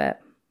aim of it.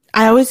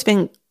 I always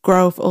think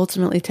growth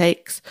ultimately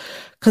takes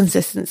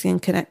consistency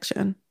and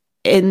connection.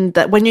 In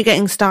that when you're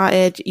getting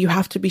started, you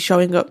have to be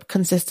showing up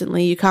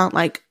consistently. You can't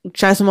like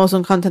share some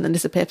awesome content and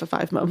disappear for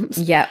 5 months.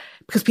 Yeah.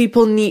 Because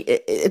people need,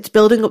 it's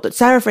building up. That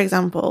Sarah, for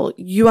example,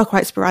 you are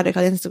quite sporadic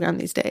on Instagram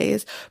these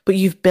days, but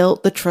you've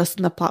built the trust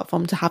and the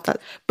platform to have that.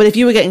 But if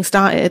you were getting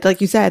started,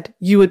 like you said,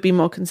 you would be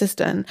more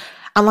consistent.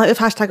 And like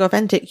with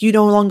 #authentic, you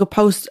no longer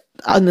post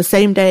on the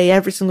same day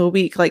every single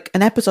week, like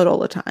an episode all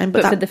the time.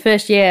 But for the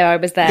first year, I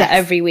was there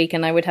every week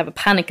and I would have a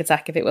panic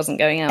attack if it wasn't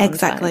going out.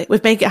 Exactly.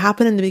 With Make It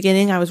Happen in the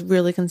beginning, I was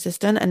really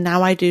consistent. And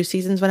now I do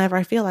seasons whenever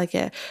I feel like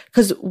it.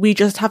 Because we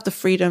just have the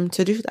freedom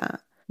to do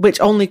that, which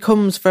only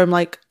comes from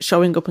like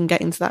showing up and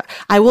getting to that.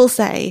 I will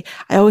say,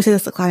 I always say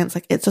this to clients,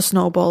 like it's a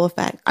snowball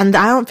effect. And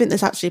I don't think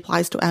this actually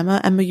applies to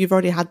Emma. Emma, you've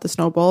already had the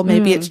snowball.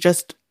 Maybe it's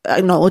just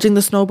acknowledging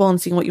the snowball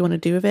and seeing what you want to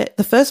do with it.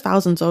 The first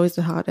 1,000's always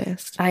the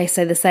hardest. I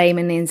say the same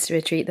in the Insta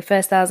retreat. The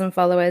first 1,000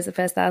 followers, the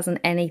first 1,000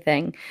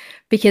 anything.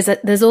 Because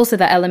there's also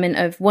that element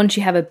of once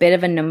you have a bit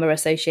of a number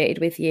associated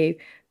with you,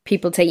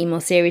 people take you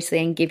more seriously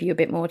and give you a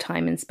bit more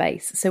time and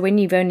space. So when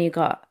you've only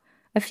got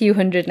a few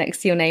hundred next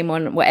to your name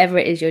on whatever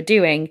it is you're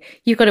doing,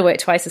 you've got to work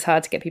twice as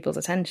hard to get people's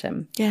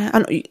attention. Yeah,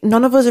 and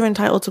none of us are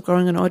entitled to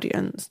growing an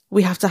audience.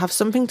 We have to have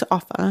something to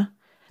offer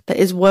that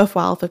is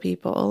worthwhile for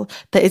people,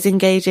 that is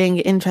engaging,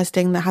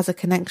 interesting, that has a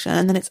connection.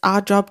 And then it's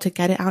our job to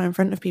get it out in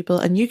front of people.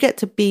 And you get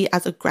to be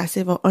as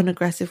aggressive or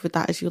unaggressive with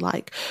that as you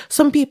like.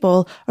 Some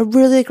people are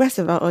really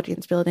aggressive about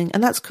audience building,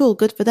 and that's cool.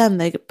 Good for them.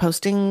 They're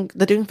doing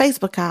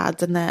Facebook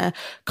ads and they're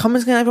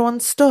commenting on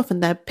everyone's stuff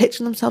and they're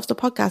pitching themselves to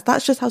podcasts.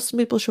 That's just how some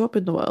people show up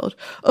in the world.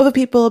 Other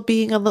people are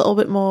being a little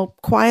bit more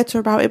quieter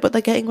about it, but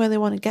they're getting where they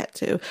want to get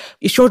to.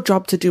 It's your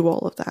job to do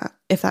all of that,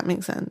 if that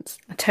makes sense.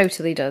 It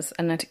totally does.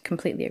 And I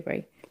completely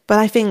agree. But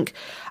I think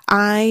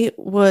I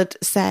would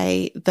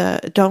say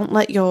that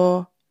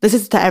this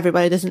is to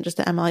everybody, this isn't just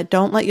to Emily,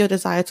 don't let your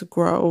desire to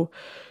grow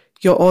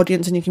your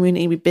audience and your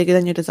community be bigger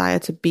than your desire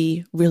to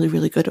be really,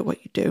 really good at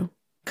what you do.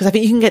 Because I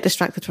think you can get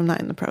distracted from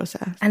that in the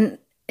process. And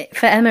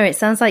for Emma, it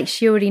sounds like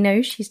she already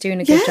knows she's doing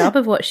a good job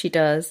of what she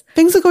does.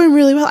 Things are going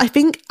really well. I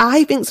think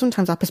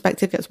sometimes our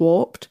perspective gets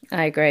warped.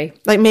 I agree.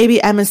 Like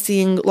maybe Emma's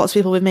seeing lots of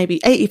people with maybe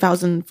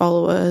 80,000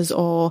 followers,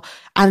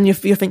 and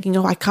you're thinking,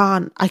 oh, I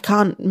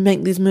can't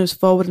make these moves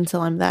forward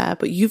until I'm there.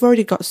 But you've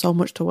already got so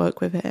much to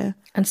work with here.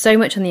 And so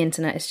much on the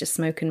internet is just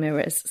smoke and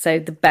mirrors. So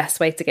the best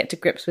way to get to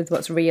grips with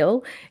what's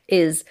real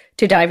is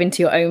to dive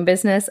into your own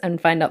business and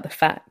find out the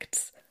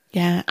facts.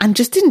 Yeah, and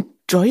just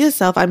enjoy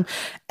yourself.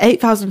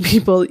 8,000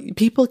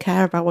 people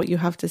care about what you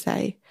have to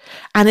say.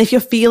 And if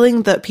you're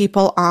feeling that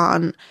people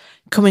aren't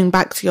coming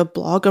back to your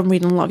blog and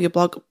reading a lot of your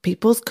blog,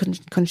 people's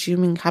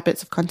consuming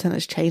habits of content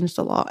has changed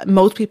a lot.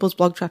 Most people's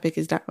blog traffic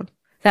is down.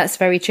 That's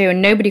very true.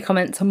 And nobody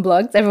comments on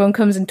blogs. Everyone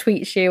comes and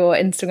tweets you or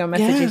Instagram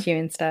messages you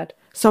instead.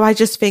 So I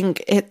just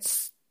think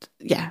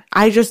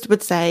I just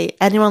would say,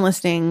 anyone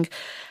listening,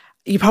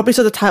 you probably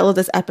saw the title of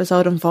this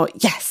episode and thought,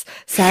 yes,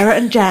 Sarah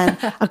and Jen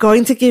are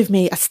going to give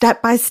me a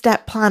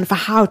step-by-step plan for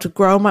how to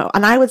grow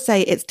and I would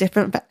say it's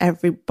different for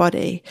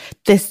everybody.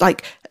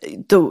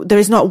 There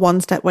is not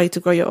one step way to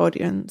grow your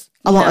audience.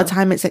 A lot of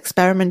time it's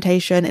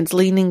experimentation. It's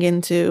leaning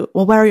into,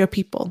 well, where are your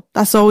people?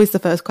 That's always the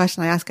first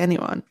question I ask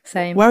anyone.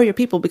 Same. Where are your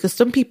people? Because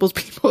some people's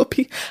people,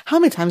 how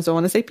many times do I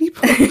want to say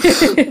people?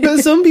 But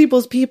some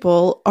people's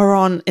people are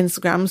on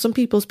Instagram. Some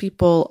people's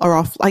people are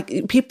off,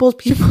 people's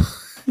people.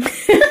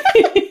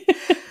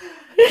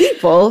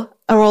 People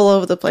are all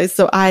over the place.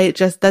 So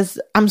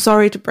I'm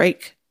sorry to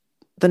break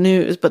the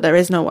news, but there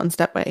is no one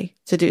step way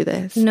to do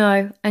this.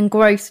 No. And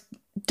growth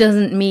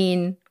doesn't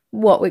mean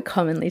what we're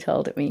commonly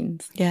told it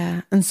means.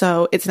 Yeah. And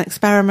so it's an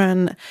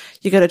experiment.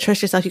 You got to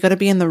trust yourself. You got to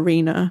be in the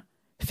arena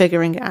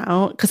figuring it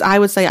out. Because I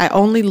would say I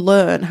only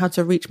learn how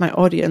to reach my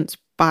audience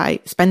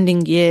by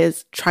spending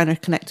years trying to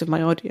connect with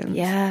my audience.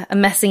 Yeah,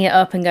 and messing it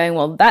up and going,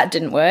 well, that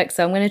didn't work,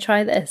 so I'm going to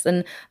try this.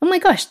 And oh my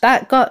gosh,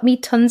 that got me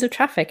tons of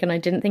traffic and I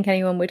didn't think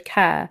anyone would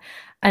care.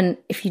 And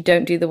if you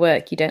don't do the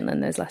work, you don't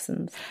learn those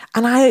lessons.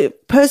 And I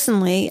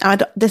personally,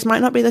 this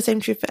might not be the same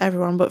truth for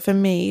everyone, but for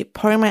me,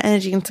 pouring my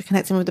energy into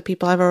connecting with the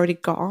people I've already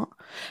got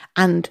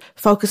and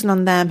focusing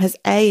on them has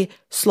A,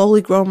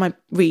 slowly grown my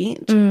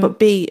reach, but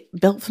B,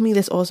 built for me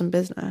this awesome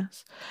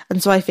business.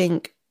 And so I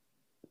think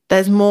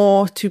there's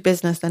more to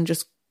business than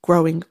just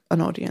growing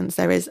an audience.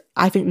 There is,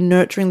 I think,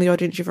 nurturing the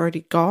audience you've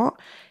already got.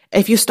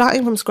 If you're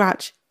starting from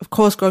scratch, of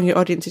course, growing your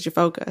audience is your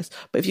focus.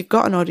 But if you've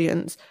got an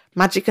audience,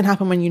 magic can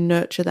happen when you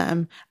nurture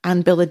them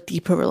and build a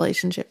deeper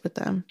relationship with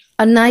them.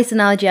 A nice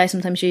analogy I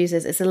sometimes use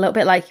is it's a little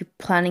bit like you're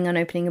planning on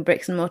opening a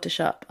bricks and mortar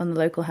shop on the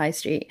local high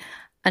street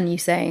and you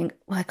saying,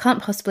 well, I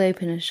can't possibly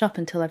open a shop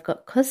until I've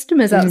got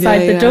customers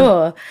outside the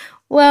door.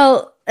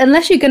 Well,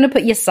 unless you're going to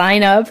put your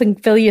sign up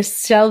and fill your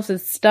shelves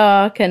with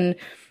stock and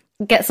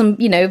get some,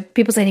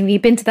 people saying, have you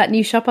been to that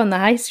new shop on the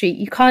high street?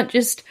 You can't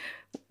just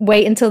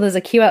wait until there's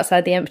a queue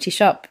outside the empty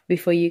shop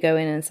before you go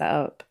in and set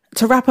up.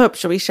 To wrap up,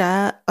 shall we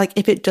share,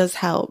 if it does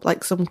help,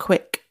 some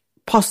quick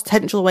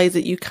potential ways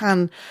that you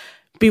can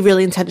be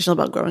really intentional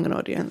about growing an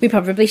audience? We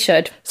probably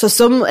should. So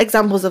some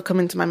examples have come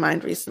into my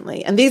mind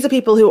recently. And these are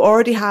people who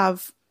already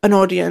have an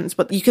audience,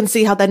 but you can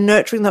see how they're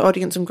nurturing their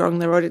audience and growing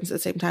their audience at the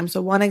same time.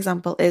 So one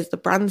example is the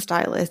brand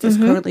stylist is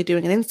currently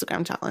doing an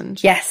Instagram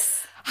challenge.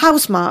 Yes. How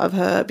smart of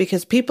her,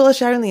 because people are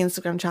sharing the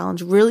Instagram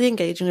challenge, really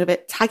engaging with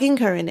it, tagging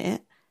her in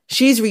it.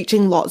 She's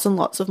reaching lots and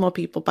lots of more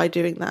people by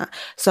doing that.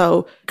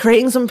 So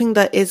creating something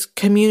that is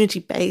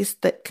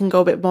community-based, that can go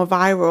a bit more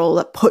viral,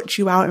 that puts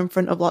you out in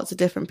front of lots of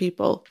different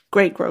people.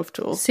 Great growth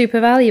tool. Super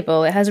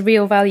valuable. It has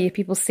real value.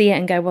 People see it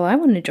and go, well, I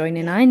want to join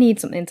in. I need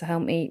something to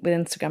help me with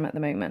Instagram at the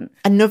moment.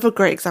 Another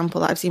great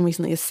example that I've seen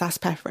recently is Sass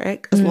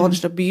Petherick has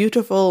launched a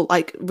beautiful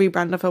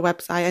rebrand of her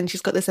website, and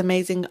she's got this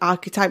amazing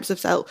archetypes of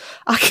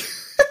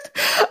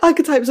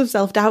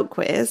self-doubt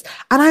quiz,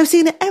 and I've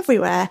seen it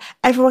everywhere.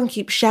 Everyone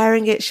keeps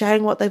sharing it,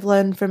 sharing what they've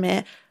learned from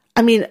it.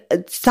 I mean,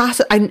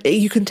 Sass,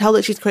 you can tell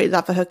that she's created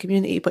that for her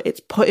community, but it's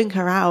putting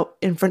her out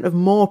in front of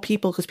more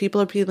people because people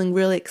are feeling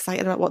really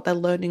excited about what they're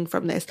learning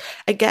from this.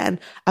 Again,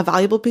 a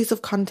valuable piece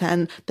of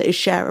content that is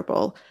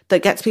shareable,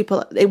 that gets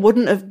people, it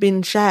wouldn't have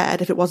been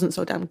shared if it wasn't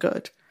so damn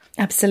good.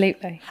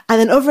 Absolutely.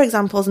 And then other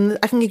examples, and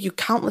I can give you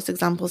countless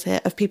examples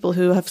here of people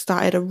who have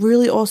started a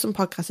really awesome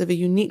podcast with a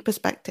unique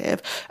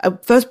perspective.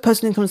 First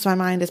person who comes to my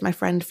mind is my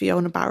friend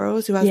Fiona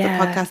Barrows, who has the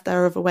podcast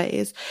There Are Other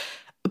Ways.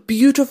 A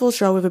beautiful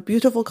show with a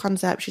beautiful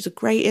concept. She's a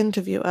great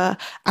interviewer,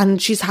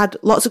 and she's had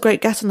lots of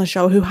great guests on the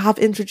show who have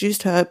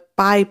introduced her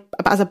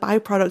as a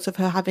byproduct of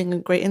her having a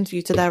great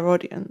interview to their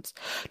audience.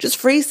 Just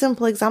 3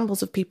 simple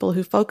examples of people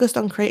who focused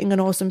on creating an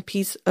awesome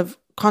piece of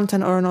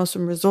content or an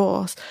awesome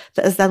resource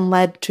that has then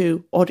led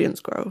to audience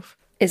growth.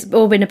 It's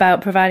all been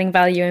about providing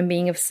value and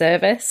being of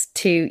service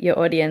to your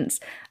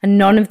audience. And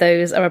none of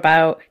those are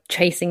about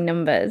chasing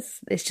numbers.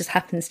 It just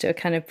happens to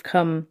kind of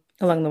come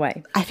along the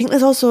way. I think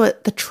there's also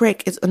the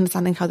trick is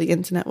understanding how the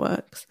internet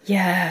works.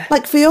 Yeah.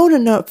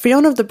 Fiona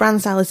of the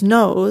brand stylist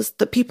knows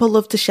that people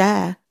love to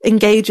share,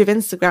 engage with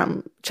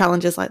Instagram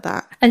challenges like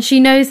that. And she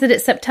knows that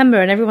it's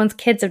September and everyone's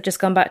kids have just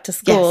gone back to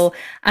school,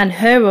 and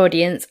her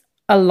audience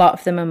a lot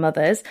of them are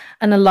mothers,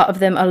 and a lot of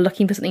them are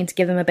looking for something to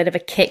give them a bit of a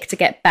kick to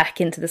get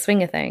back into the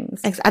swing of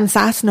things. And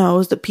Sass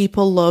knows that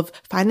people love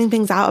finding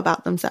things out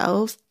about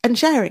themselves and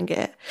sharing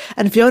it.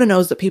 And Fiona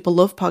knows that people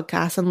love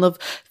podcasts and love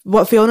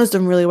what Fiona's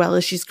done really well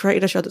is she's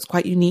created a show that's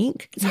quite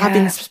unique. It's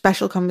having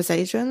special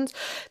conversations.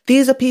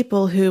 These are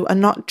people who are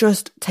not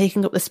just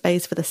taking up the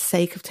space for the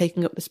sake of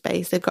taking up the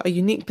space. They've got a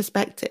unique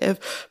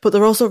perspective, but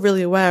they're also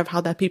really aware of how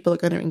their people are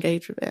going to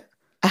engage with it.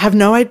 I have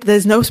no idea.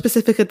 There's no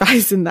specific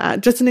advice in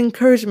that. Just an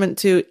encouragement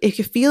to, if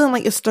you're feeling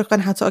like you're stuck on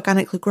how to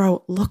organically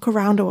grow, look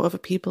around at what other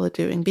people are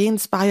doing. Be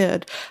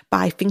inspired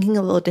by thinking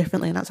a little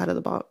differently and outside of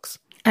the box.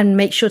 And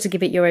make sure to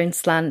give it your own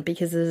slant,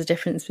 because there's a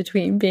difference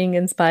between being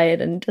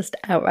inspired and just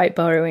outright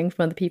borrowing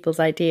from other people's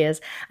ideas.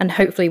 And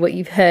hopefully what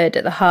you've heard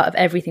at the heart of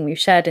everything we've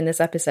shared in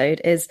this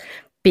episode is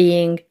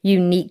being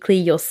uniquely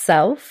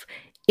yourself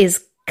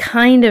is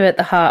kind of at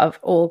the heart of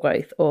all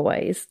growth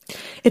always.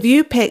 If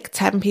you pick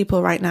 10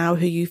 people right now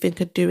who you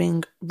think are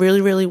doing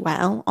really, really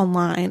well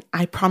online,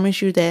 I promise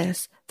you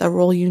this, they're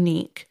all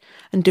unique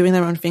and doing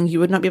their own thing. You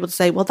would not be able to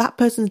say, well, that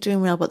person's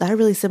doing well, but they're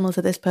really similar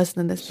to this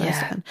person and this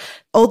person.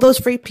 All those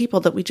 3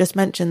 people that we just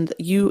mentioned,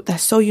 they're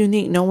so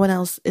unique. No one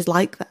else is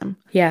like them.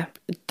 Yeah.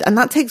 And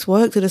that takes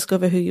work to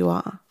discover who you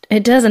are.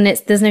 It does, and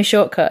there's no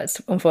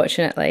shortcuts,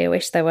 unfortunately. I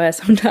wish there were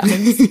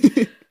sometimes.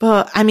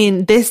 But, I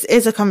mean, this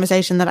is a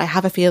conversation that I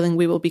have a feeling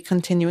we will be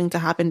continuing to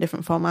have in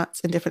different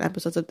formats, in different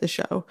episodes of the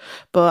show.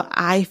 But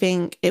I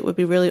think it would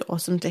be really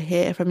awesome to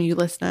hear from you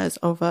listeners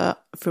through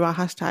our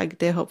hashtag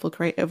Dear Hopeful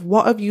Creative.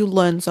 What have you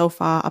learned so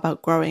far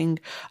about growing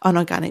an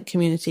organic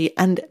community,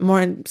 and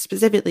more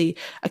specifically,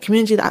 a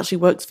community that actually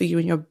works for you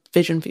and your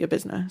vision for your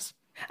business?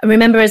 And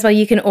remember as well,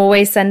 you can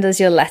always send us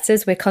your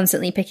letters. We're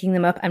constantly picking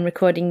them up and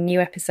recording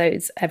new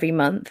episodes every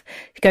month.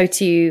 Go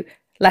to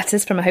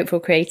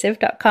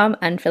lettersfromahopefulcreative.com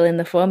and fill in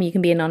the form. You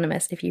can be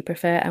anonymous if you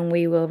prefer, and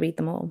we will read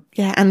them all.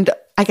 Yeah, and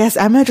I guess,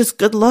 Emma, just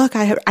good luck.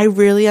 I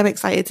really am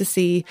excited to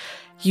see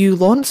you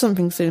launch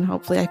something soon,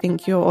 hopefully. I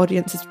think your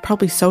audience is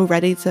probably so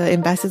ready to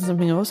invest in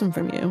something awesome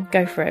from you.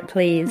 Go for it,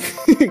 please.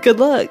 Good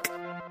luck.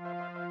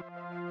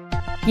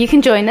 You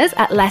can join us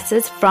at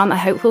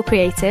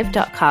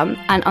lettersfromahopefulcreative.com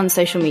and on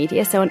social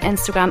media. So on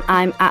Instagram,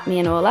 I'm at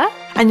 @meanola.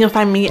 And you'll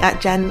find me at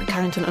Jen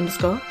Carrington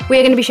 _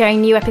 We're going to be sharing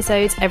new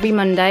episodes every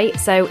Monday.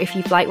 So if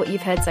you've liked what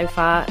you've heard so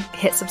far,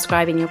 hit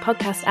subscribe in your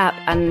podcast app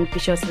and be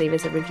sure to leave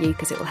us a review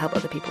because it will help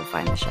other people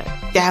find the show.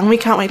 Yeah, and we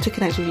can't wait to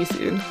connect with you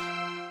soon.